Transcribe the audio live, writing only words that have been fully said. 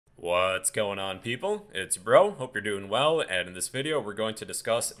What's going on, people? It's Bro, hope you're doing well, and in this video we're going to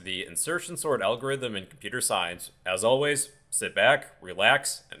discuss the insertion sort algorithm in computer science. As always, sit back,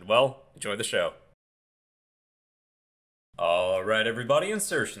 relax, and well, enjoy the show. Alright everybody,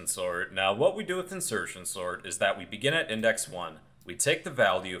 insertion sort. Now what we do with insertion sort is that we begin at index 1. We take the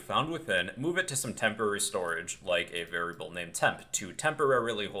value found within, move it to some temporary storage, like a variable named temp, to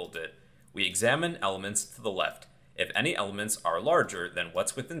temporarily hold it. We examine elements to the left. If any elements are larger than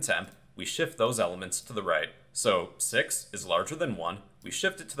what's within temp, we shift those elements to the right. So 6 is larger than 1, we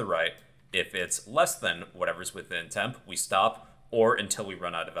shift it to the right. If it's less than whatever's within temp, we stop, or until we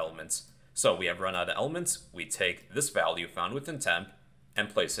run out of elements. So we have run out of elements, we take this value found within temp and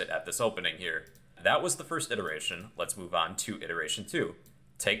place it at this opening here. That was the first iteration. Let's move on to iteration 2.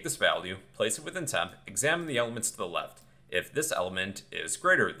 Take this value, place it within temp, examine the elements to the left. If this element is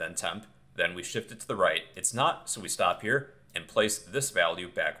greater than temp, then we shift it to the right. It's not, so we stop here and place this value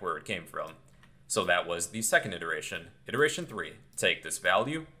back where it came from. So that was the second iteration. Iteration 3, take this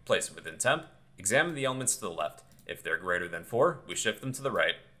value, place it within temp, examine the elements to the left. If they're greater than 4, we shift them to the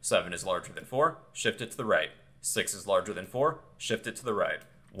right. 7 is larger than 4, shift it to the right. 6 is larger than 4, shift it to the right.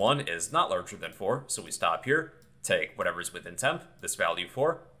 1 is not larger than 4, so we stop here, take whatever's within temp, this value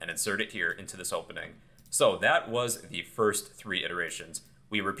 4, and insert it here into this opening. So that was the first 3 iterations.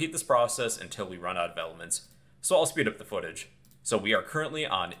 We repeat this process until we run out of elements. So I'll speed up the footage. So we are currently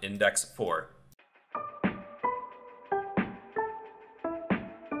on index 4.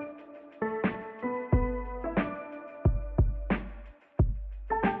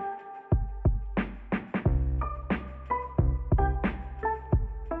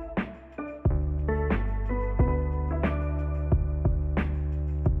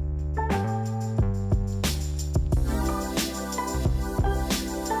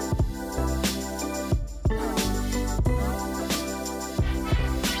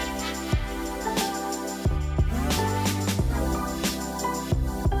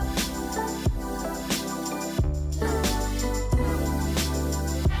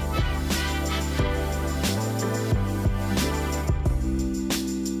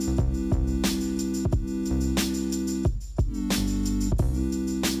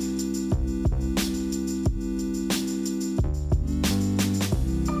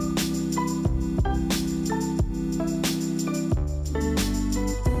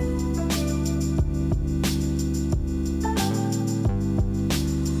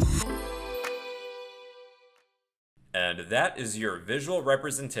 And that is your visual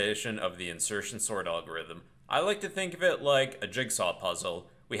representation of the insertion sort algorithm. I like to think of it like a jigsaw puzzle.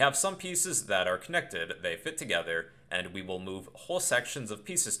 We have some pieces that are connected, they fit together, and we will move whole sections of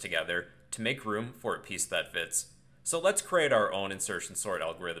pieces together to make room for a piece that fits. So let's create our own insertion sort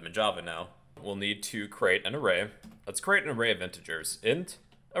algorithm in Java now. We'll need to create an array. Let's create an array of integers. Int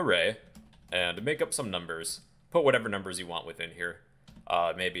array, and make up some numbers. Put whatever numbers you want within here.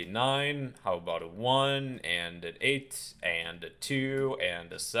 Maybe 9, how about a 1, and an 8, and a 2,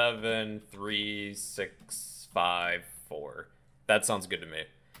 and a 7, 3, 6, 5, 4. That sounds good to me.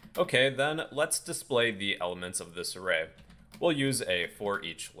 Okay, then let's display the elements of this array. We'll use a for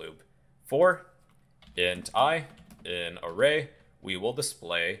each loop. For int I in array, we will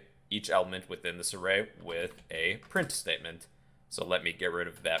display each element within this array with a print statement. So let me get rid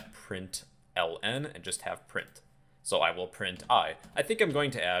of that print ln and just have print. So I will print I. I think I'm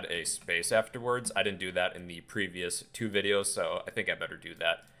going to add a space afterwards. I didn't do that in the previous 2 videos, so I think I better do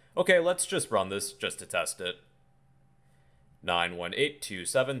that. Okay, let's just run this just to test it.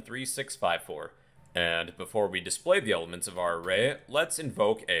 918273654. And before we display the elements of our array, let's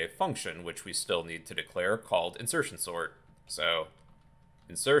invoke a function which we still need to declare called insertion sort. So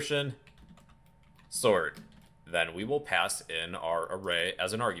insertion sort. Then we will pass in our array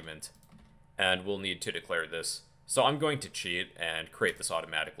as an argument. And we'll need to declare this. So I'm going to cheat and create this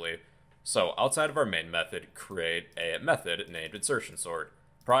automatically. So outside of our main method, create a method named insertion sort.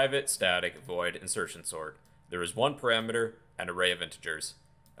 Private static void insertion sort. There is one parameter, an array of integers.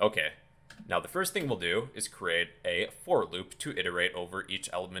 Okay, now the first thing we'll do is create a for loop to iterate over each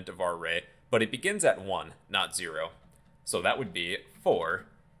element of our array, but it begins at 1, not 0. So that would be for,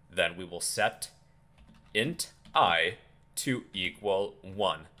 then we will set int I to equal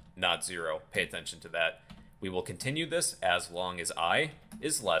 1, not 0. Pay attention to that. We will continue this as long as I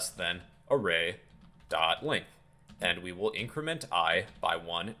is less than array.length, and we will increment I by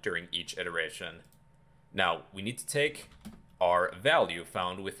 1 during each iteration. Now, we need to take our value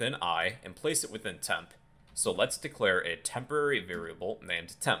found within I and place it within temp. So let's declare a temporary variable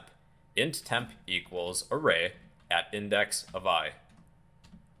named temp. Int temp equals array at index of I.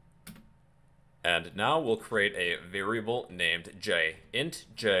 And now we'll create a variable named j, int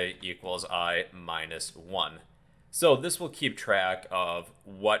j equals I minus 1. So this will keep track of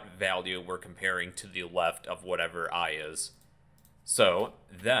what value we're comparing to the left of whatever I is. So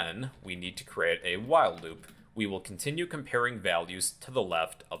then we need to create a while loop. We will continue comparing values to the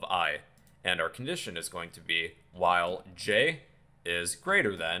left of I. And our condition is going to be while j is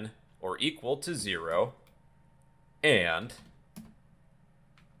greater than or equal to 0 and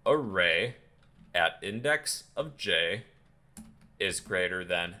array at index of j is greater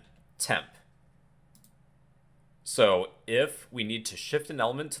than temp. So if we need to shift an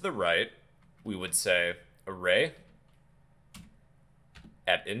element to the right, we would say array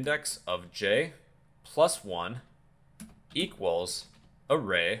at index of j plus 1 equals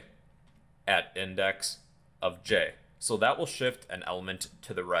array at index of j. So that will shift an element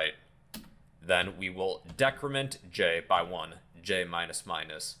to the right. Then we will decrement j by 1, j minus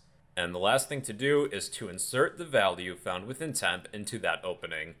minus. And the last thing to do is to insert the value found within temp into that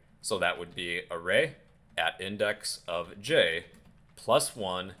opening. So that would be array at index of j plus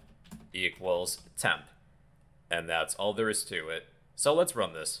 1 equals temp. And that's all there is to it. So let's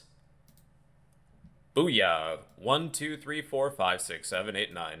run this. Booyah! 1, 2, 3, 4, 5, 6, 7,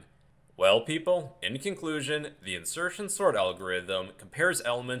 8, 9. Well, people, in conclusion, the insertion sort algorithm compares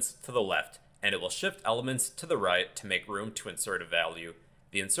elements to the left, and it will shift elements to the right to make room to insert a value.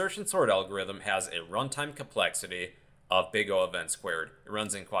 The insertion sort algorithm has a runtime complexity of big O of n squared. It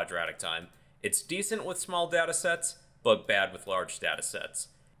runs in quadratic time. It's decent with small data sets, but bad with large data sets.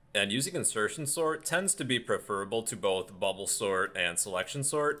 And using insertion sort tends to be preferable to both bubble sort and selection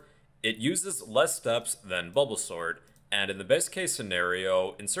sort. It uses less steps than bubble sort, and in the best case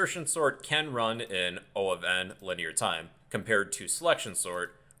scenario, insertion sort can run in O of n linear time, compared to selection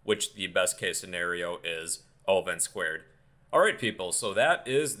sort, which the best case scenario is O of n squared. Alright people, so that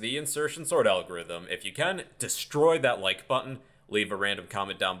is the insertion sort algorithm. If you can, destroy that like button, leave a random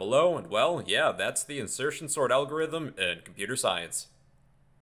comment down below, and well, yeah, that's the insertion sort algorithm in computer science.